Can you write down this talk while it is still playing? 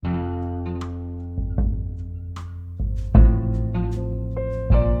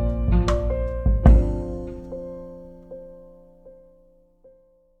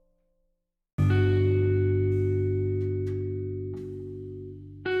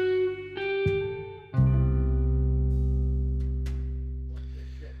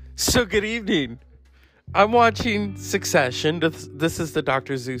So good evening. I'm watching Succession. This is the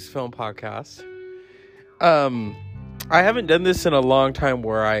Dr. Zeus film podcast. I haven't done this in a long time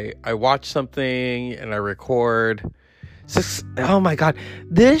where I watch something and I record. Oh my God.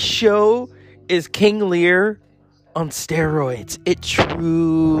 This show is King Lear on steroids. It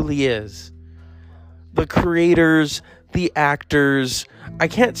truly is. The creators, the actors. I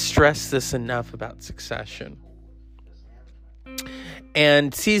can't stress this enough about Succession.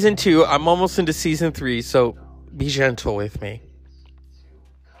 And season 2, I'm almost into season 3, so be gentle with me.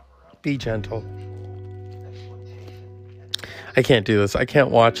 Be gentle. I can't do this. I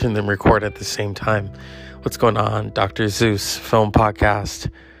can't watch and then record at the same time. What's going on? Dr. Zeus film podcast.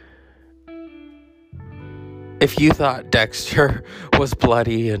 If you thought Dexter was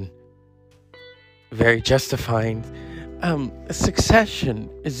bloody and very justifying, Succession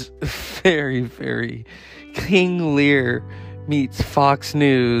is very, very King Lear meets Fox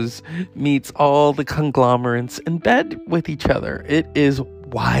News, meets all the conglomerates in bed with each other. It is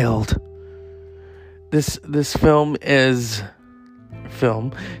wild. This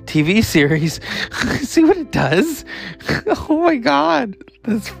TV series. See what it does? Oh my God.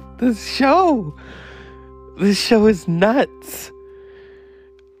 This show is nuts.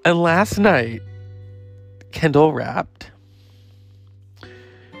 And last night, Kendall rapped.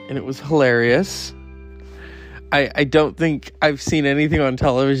 And it was hilarious. I don't think I've seen anything on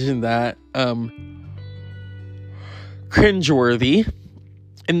television that cringeworthy.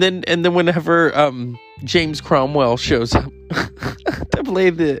 And then whenever James Cromwell shows up to play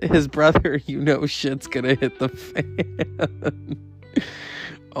his brother, shit's gonna hit the fan.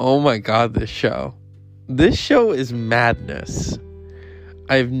 Oh my God, this show is madness.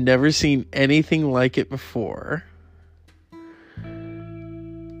 I've never seen anything like it before.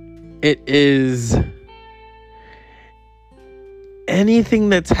 It is anything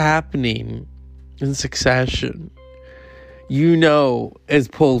that's happening in Succession, is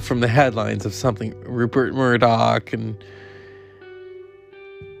pulled from the headlines of something Rupert Murdoch and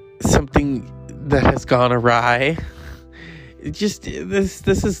something that has gone awry. It just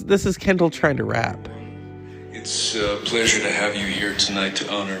this is Kendall trying to rap. It's a pleasure to have you here tonight to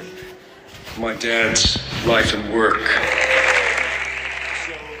honor my dad's life and work.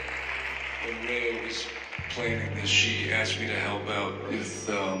 So when Rhea was planning this, she asked me to help out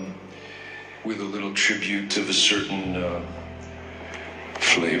with a little tribute of a certain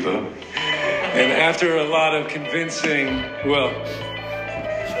flavor. And after a lot of convincing, well,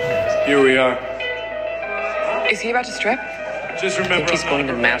 here we are. Is he about to strip? Just remember, I think he's going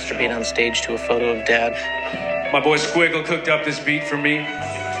to masturbate on stage to a photo of Dad. my boy Squiggle cooked up this beat for me.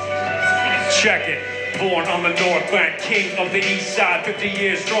 Check it. Born on the North Bank, king of the East Side, 50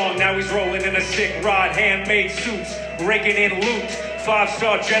 years strong. Now he's rolling in a sick ride, handmade suits, raking in loot.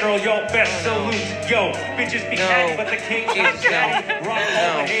 5-star general, yo, best salute. Yo, bitches be mad, but the king is down.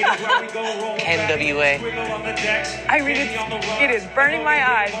 NWA. I read it. It is burning my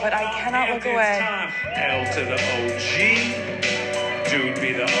eyes, but I cannot look away. L to the OG. Dude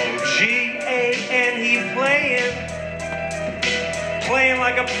be the OG. A-N, he playing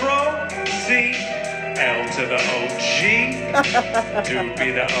like a pro. C. L to the OG. Dude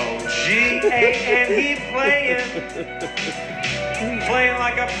be the OG. A-N, he playing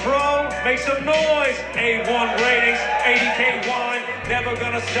like a pro. Make some noise. A1 ratings, 80K wine. Never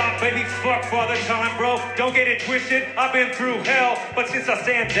gonna stop, baby. Fuck Father Time, bro. Don't get it twisted. I've been through hell, but since I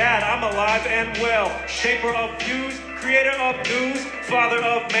stand dad, I'm alive and well. Shaper of views, creator of news, father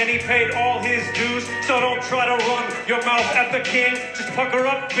of many, paid all his dues. So don't try to run your mouth at the king. Just pucker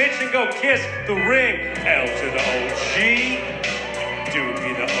up, bitch, and go kiss the ring. L to the OG. Dude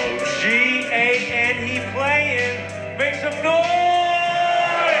be the OG. A-N, he playing. Make some noise!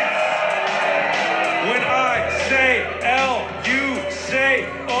 When I say L, you say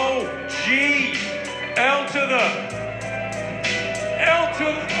O-G. L to the L to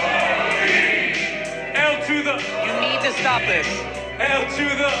the You need to stop this. L to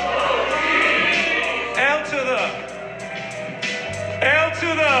the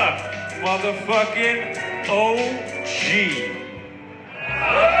motherfucking OG.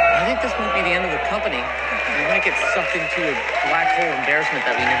 I think this might be the end of the company. We might get sucked into a black hole embarrassment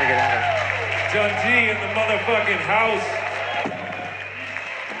that we never get out Dundee in the motherfucking house.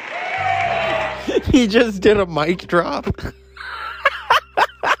 He just did a mic drop.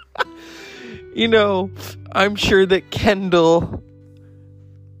 I'm sure that Kendall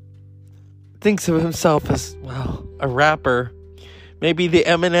thinks of himself as, well, a rapper. Maybe the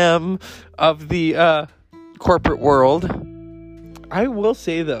Eminem of the corporate world. I will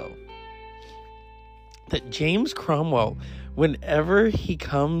say, though, that James Cromwell, whenever he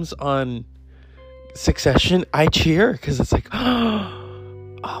comes on Succession, I cheer because it's like,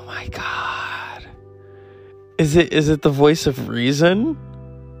 oh my God. Is it the voice of reason?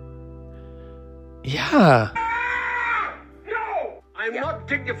 Yeah. No! I'm not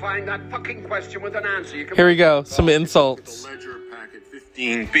dignifying that fucking question with an answer. Here we go. Some insults. The Ledger Packet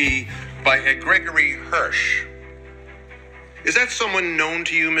 15B by Gregory Hirsch. Is that someone known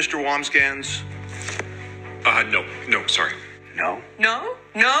to you, Mr. Wamsgans? No, sorry. No. No?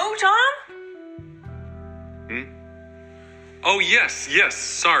 No, Tom? Oh, yes,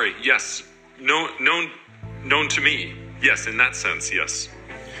 sorry, yes. No, known to me. Yes, in that sense, yes.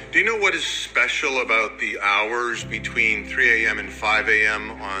 Do you know what is special about the hours between 3 a.m. and 5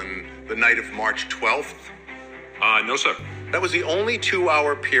 a.m. on the night of March 12th? No, sir. That was the only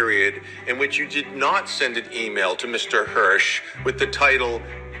 2-hour period in which you did not send an email to Mr. Hirsch with the title,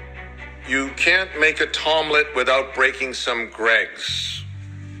 "You can't make a tomlet without breaking some Greggs."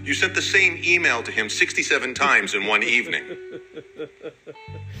 You sent the same email to him 67 times in one evening.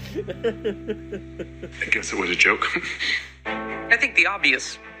 I guess it was a joke. I think the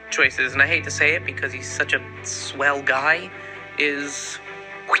obvious choices, and I hate to say it because he's such a swell guy, is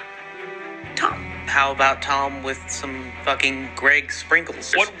Tom. How about Tom with some fucking Greg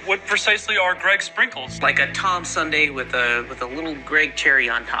sprinkles? What precisely are Greg sprinkles? Like a Tom sundae with a little Greg cherry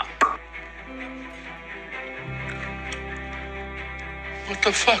on top. What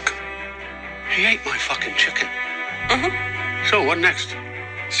the fuck? He ate my fucking chicken. So what next?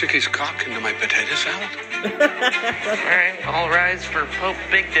 Stick his cock into my potato salad? Alright, all rise for Pope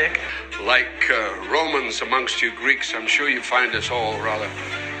Big Dick. Like Romans amongst you Greeks, I'm sure you find us all rather,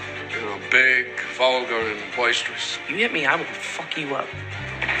 big, vulgar, and boisterous. You hit me, I will fuck you up.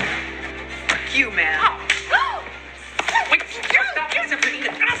 Fuck you, man. Oh. Wait,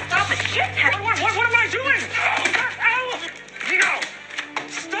 stop it, shithead. What am I doing? Ow! No!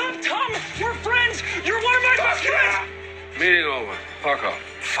 Stop, Tom! We're friends! You're one of my best friends! Meeting over. Fuck off.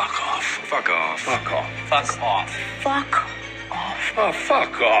 Fuck off. Fuck off. Fuck off. Fuck off. Fuck off. Oh,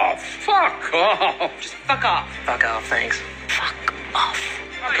 fuck off. Fuck off. Just fuck off. Fuck off, thanks. Fuck off.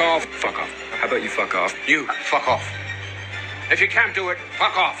 Fuck off. Fuck off. How about you fuck off? You, fuck off. If you can't do it,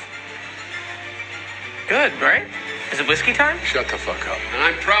 fuck off. Good, right? Is it whiskey time? Shut the fuck up. And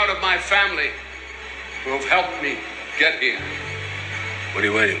I'm proud of my family who have helped me get here. What are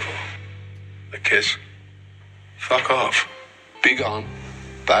you waiting for? A kiss? Fuck off. Be gone.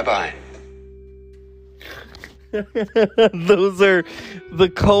 Bye-bye. Those are the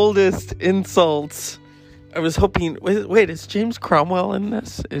coldest insults. I was hoping... Wait, is James Cromwell in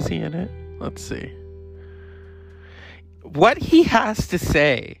this? Is he in it? Let's see. What he has to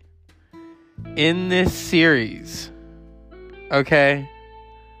say in this series. Okay?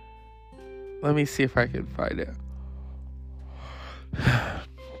 Let me see if I can find it.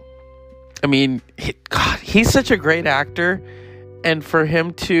 I mean, he's such a great actor. And for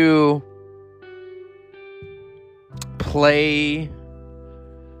him to play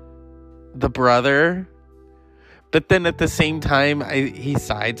the brother, but then at the same time, he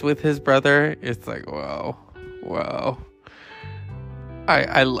sides with his brother. It's like, whoa.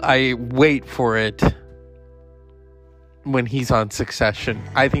 I wait for it when he's on Succession.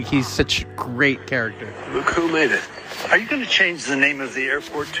 I think he's such a great character. Look who made it. Are you going to change the name of the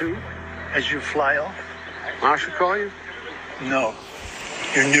airport too, as you fly off? Marshall call you? No,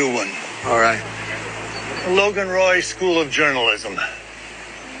 your new one. All right. Logan Roy School of Journalism.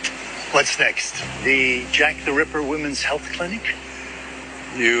 What's next? The Jack the Ripper Women's Health Clinic?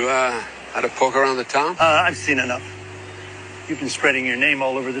 You, had a poke around the town? I've seen enough. You've been spreading your name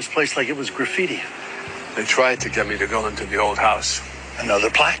all over this place like it was graffiti. They tried to get me to go into the old house.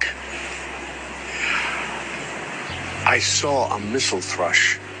 Another plaque? I saw a missile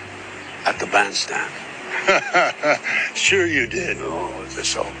thrush at the bandstand. Sure you did. Oh,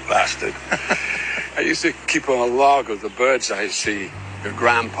 this old bastard. I used to keep a log of the birds I see. Your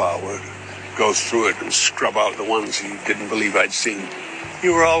grandpa would go through it and scrub out the ones he didn't believe I'd seen.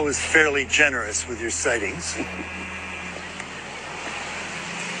 You were always fairly generous with your sightings.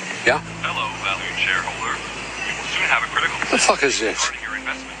 Yeah? Hello, valued shareholder. You will soon have a critical What the fuck is this? regarding your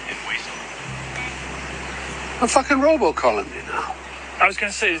investment in Waste. A fucking robo calling me now. I was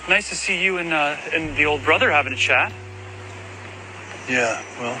going to say, it's nice to see you and the old brother having a chat. Yeah,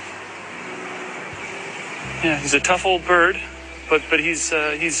 well, Yeah, he's a tough old bird, but he's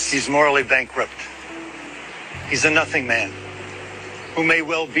he's morally bankrupt. He's a nothing man who may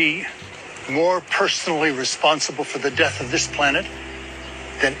well be more personally responsible for the death of this planet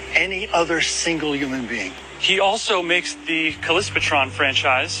than any other single human being. He also makes the Callispatron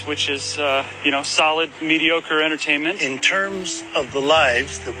franchise, which is, solid, mediocre entertainment. In terms of the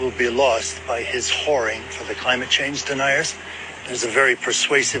lives that will be lost by his whoring for the climate change deniers, there's a very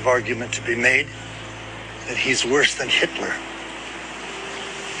persuasive argument to be made that he's worse than Hitler.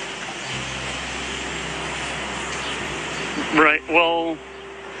 Right, well...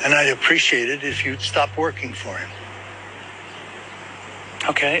 And I'd appreciate it if you'd stop working for him.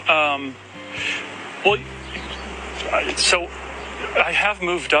 Okay, so I have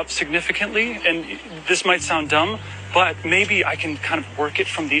moved up significantly, and this might sound dumb, but maybe I can kind of work it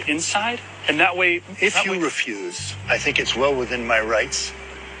from the inside, and that way... If you refuse, I think it's well within my rights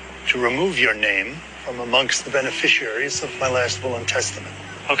to remove your name from amongst the beneficiaries of my last will and testament.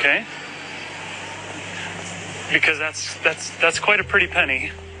 Okay. Because that's quite a pretty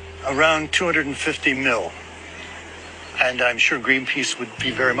penny. Around 250 mil. And I'm sure Greenpeace would be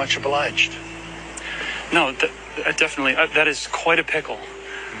very much obliged. No, definitely. That is quite a pickle.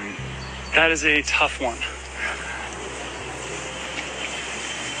 That is a tough one.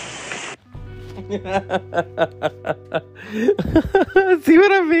 See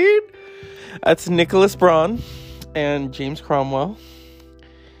what I mean? That's Nicholas Braun and James Cromwell,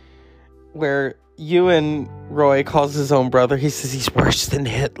 where Ewan Roy calls his own brother. He says he's worse than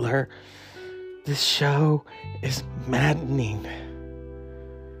Hitler. This show is maddening.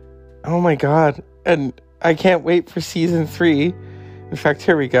 Oh my god. And I can't wait for season 3. In fact,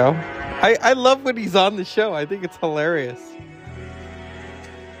 here we go. I love when he's on the show. I think it's hilarious.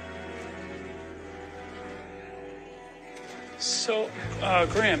 So,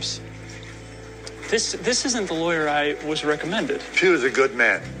 Gramps, this isn't the lawyer I was recommended. Pew's a good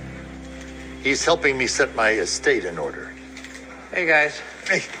man. He's helping me set my estate in order. Hey, guys.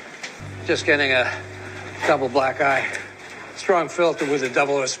 Hey. Just getting a double black eye. Strong filter with a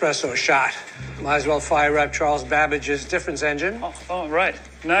double espresso shot. Might as well fire up Charles Babbage's difference engine. Oh, right.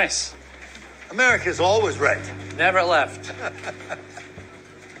 Nice. America's always right. Never left.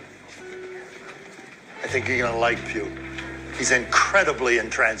 I think you're going to like Pew. He's incredibly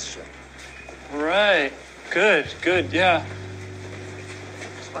intransigent. Right. Good, yeah.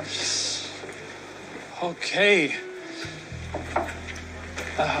 Okay.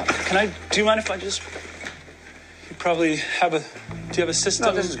 Do you mind if I just... You probably have a... Do you have a system?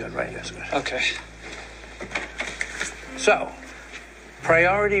 No, this is good, right? This is good. Okay. So,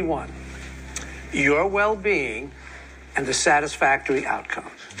 priority 1. Your well-being and the satisfactory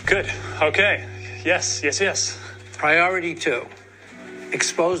outcome. Good. Okay. Yes. Priority 2.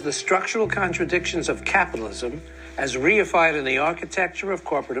 Expose the structural contradictions of capitalism as reified in the architecture of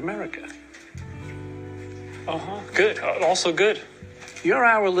corporate America. Good. Also good. You're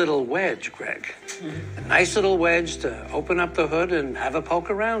our little wedge, Greg. Mm-hmm. A nice little wedge to open up the hood and have a poke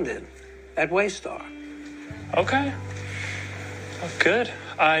around in at Waystar. Okay. Oh, good.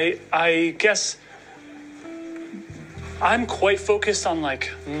 I guess I'm quite focused on,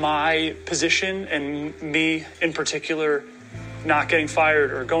 my position and me in particular not getting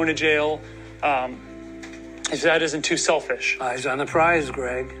fired or going to jail, if that isn't too selfish. Eyes on the prize,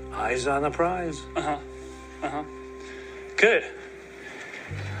 Greg. Eyes on the prize. Good.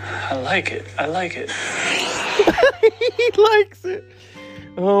 I like it. He likes it.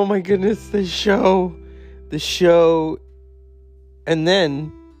 Oh my goodness, the show. And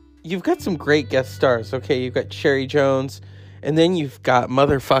then you've got some great guest stars. Okay, you've got Sherry Jones, and then you've got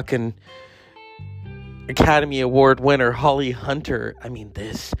motherfucking Academy Award winner Holly Hunter. I mean,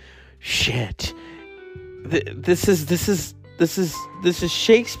 this shit. This is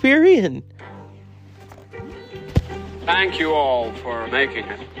Shakespearean. Thank you all for making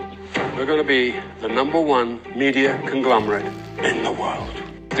it. We're going to be the #1 media conglomerate in the world.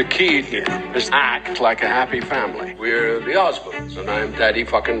 The key here is act like a happy family. We're the Osmonds, and I'm Daddy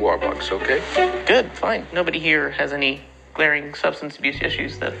fucking Warbucks, okay? Good, fine. Nobody here has any glaring substance abuse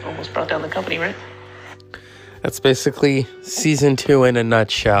issues that almost brought down the company, right? That's basically season 2 in a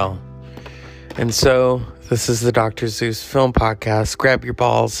nutshell. And so, this is the Dr. Zeus Film Podcast. Grab your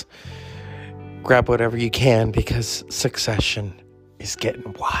balls. Grab whatever you can, because Succession is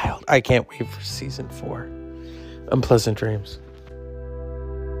getting wild. I can't wait for season 4. Unpleasant dreams.